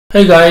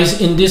Hey guys,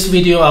 in this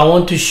video I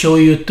want to show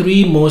you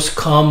three most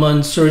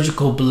common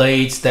surgical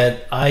blades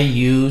that I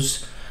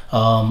use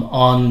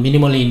on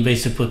minimally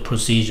invasive foot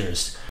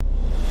procedures.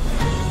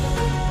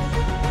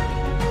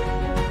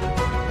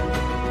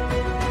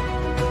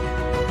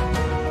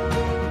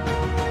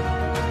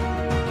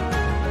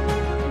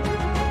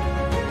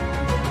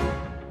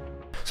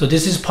 So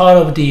this is part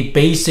of the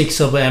basics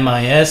of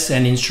MIS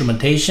and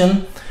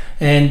instrumentation.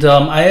 And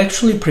I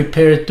actually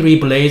prepared three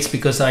blades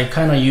because I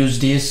kind of use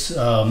this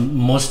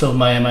most of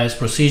my MIS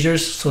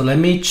procedures. So let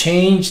me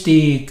change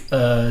the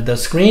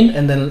screen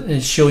and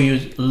then show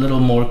you a little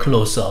more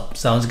close up.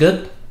 Sounds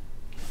good?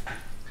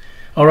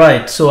 All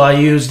right, so I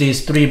use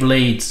these three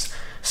blades: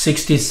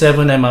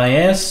 67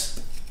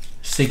 MIS,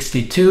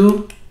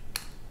 62,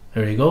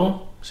 there you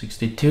go,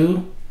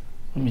 62,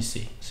 let me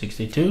see,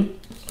 62,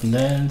 and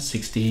then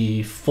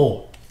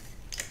 64,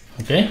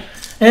 okay,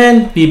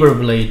 and beaver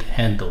blade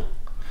handle.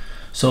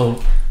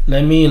 So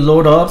let me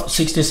load up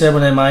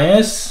 67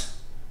 MIS.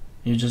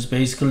 You just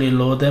basically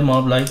load them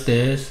up like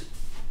this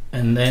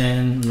and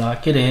then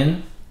lock it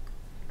in,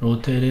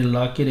 rotate it,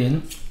 lock it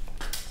in.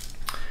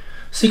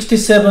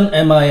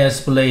 67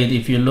 MIS blade,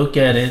 if you look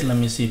at it, let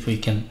me see if we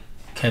can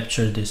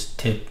capture this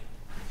tip.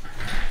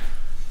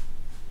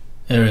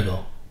 There we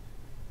go.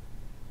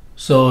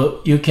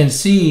 So you can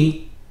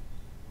see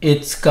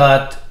it's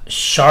got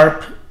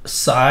sharp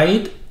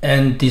side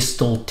and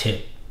distal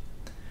tip.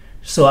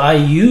 So I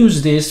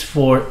use this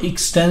for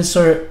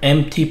extensor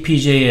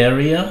MTPJ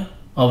area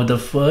of the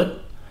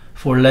foot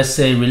for, let's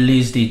say,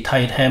 release the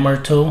tight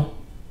hammer toe.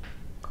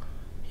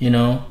 You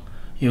know,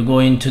 you go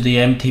into the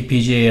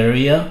MTPJ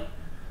area,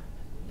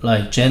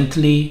 like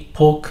gently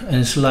poke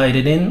and slide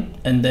it in,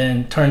 and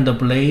then turn the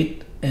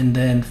blade and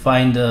then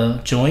find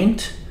the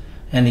joint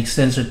and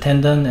extensor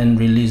tendon and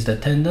release the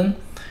tendon.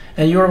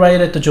 And you're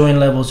right at the joint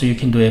level, so you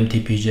can do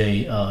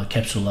MTPJ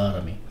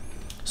capsulotomy.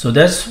 So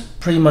that's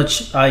pretty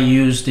much, I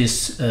use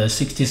this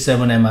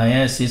 67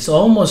 MIS. It's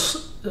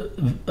almost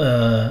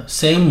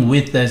same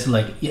width as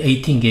like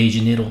 18 gauge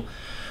needle.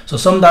 So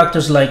some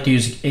doctors like to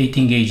use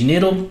 18 gauge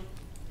needle.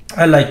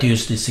 I like to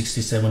use the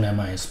 67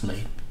 MIS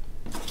blade.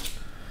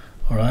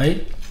 All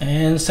right,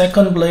 and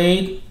second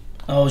blade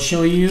I'll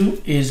show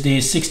you is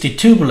the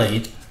 62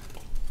 blade.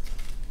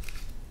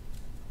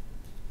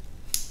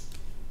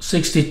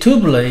 62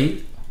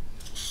 blade,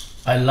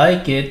 I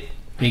like it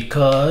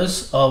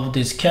because of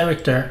this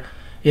character.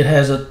 It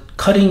has a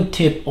cutting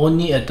tip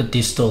only at the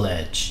distal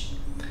edge,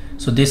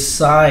 so this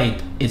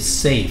side is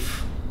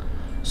safe.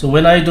 So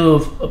when I do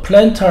a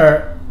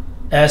plantar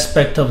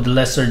aspect of the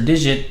lesser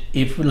digit,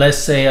 if let's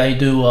say I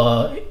do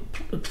a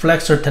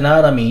flexor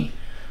tenotomy,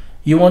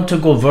 you want to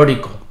go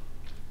vertical,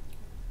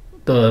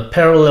 the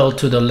parallel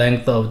to the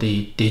length of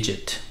the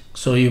digit.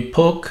 So you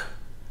poke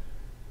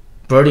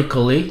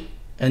vertically,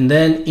 and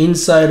then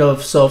inside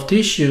of soft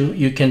tissue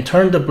you can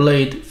turn the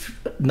blade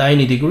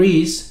 90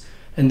 degrees,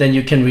 and then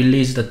you can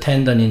release the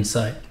tendon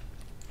inside.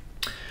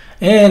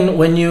 And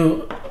when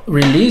you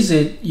release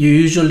it, you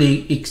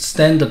usually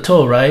extend the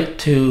toe, right,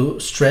 to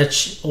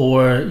stretch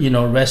or, you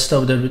know, rest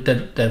of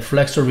the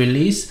flexor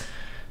release.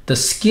 The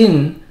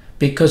skin,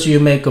 because you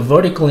make a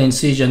vertical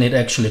incision, it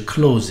actually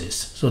closes.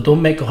 So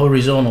don't make a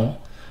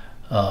horizontal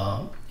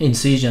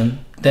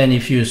incision. Then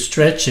if you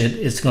stretch it,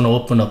 it's going to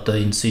open up the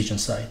incision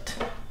site.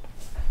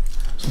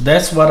 So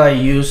that's what I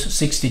use,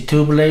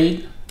 62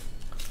 blade.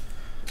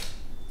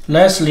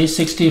 Lastly,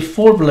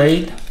 64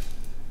 blade,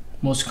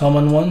 most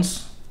common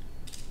ones.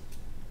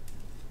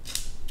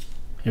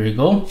 Here we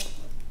go.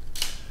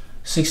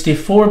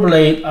 64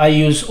 blade, I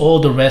use all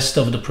the rest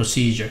of the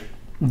procedure.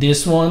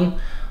 This one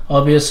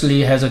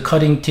obviously has a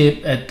cutting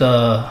tip at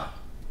the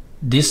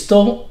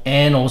distal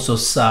and also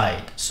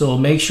side. So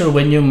make sure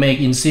when you make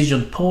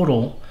incision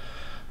total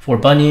for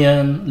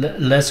bunion,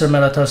 lesser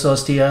metatarsal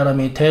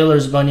osteotomy,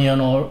 Taylor's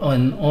bunion,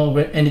 or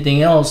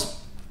anything else,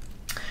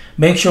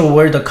 make sure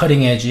where the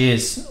cutting edge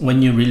is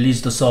when you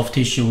release the soft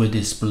tissue with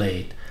this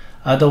blade.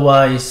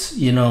 Otherwise,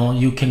 you know,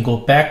 you can go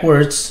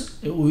backwards,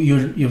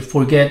 you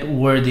forget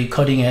where the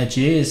cutting edge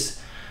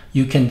is,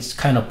 you can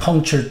kind of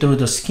puncture through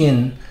the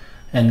skin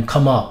and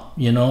come up,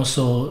 you know.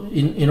 So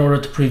in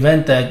order to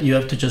prevent that, you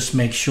have to just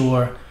make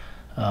sure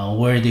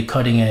where the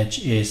cutting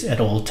edge is at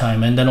all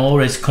time, and then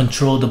always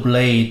control the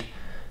blade,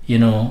 you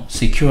know,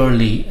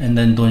 securely, and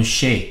then don't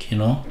shake, you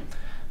know.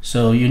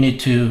 So you need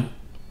to,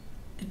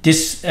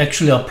 this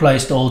actually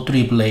applies to all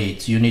three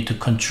blades. You need to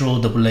control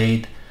the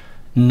blade,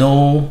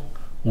 know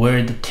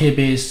where the tip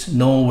is,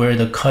 know where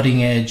the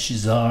cutting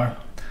edges are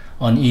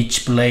on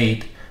each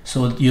blade,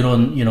 so you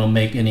don't, you know,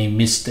 make any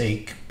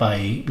mistake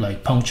by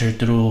like puncture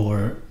through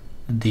or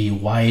the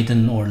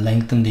widen or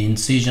lengthen the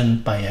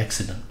incision by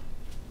accident.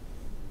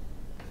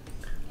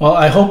 Well,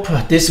 I hope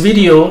this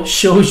video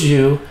shows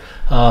you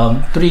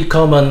three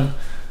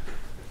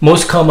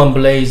most common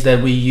blades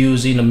that we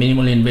use in a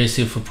minimally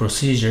invasive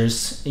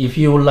procedures. If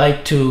you would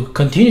like to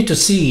continue to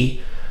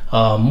see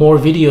more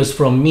videos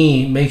from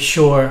me, make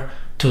sure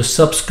to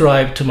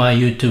subscribe to my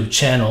YouTube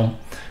channel.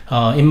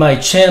 In my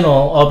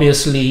channel,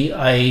 obviously,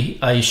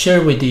 I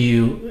share with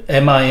you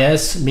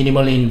MIS,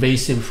 minimally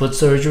invasive foot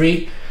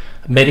surgery,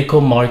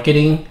 medical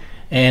marketing,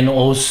 and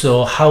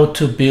also how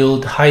to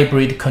build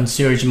hybrid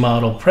concierge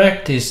model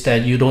practice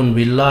that you don't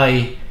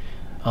rely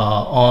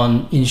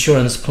on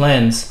insurance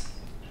plans.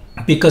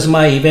 Because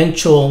my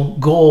eventual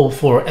goal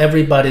for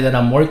everybody that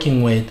I'm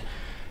working with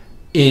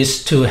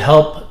is to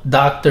help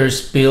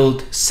doctors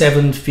build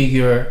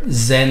 7-figure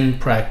Zen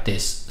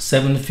practice,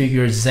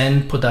 7-figure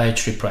Zen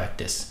podiatry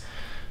practice.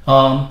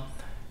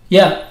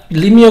 Yeah,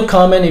 leave me a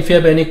comment if you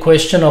have any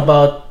question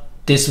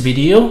about this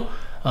video.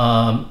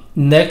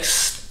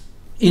 Next,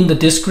 in the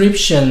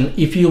description,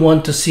 if you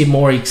want to see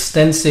more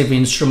extensive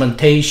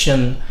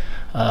instrumentation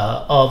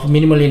of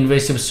minimally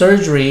invasive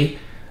surgery,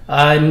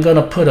 I'm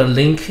gonna put a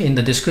link in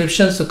the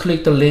description, so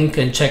click the link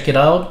and check it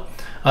out.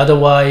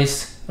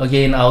 Otherwise,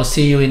 again, I'll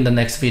see you in the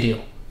next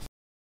video.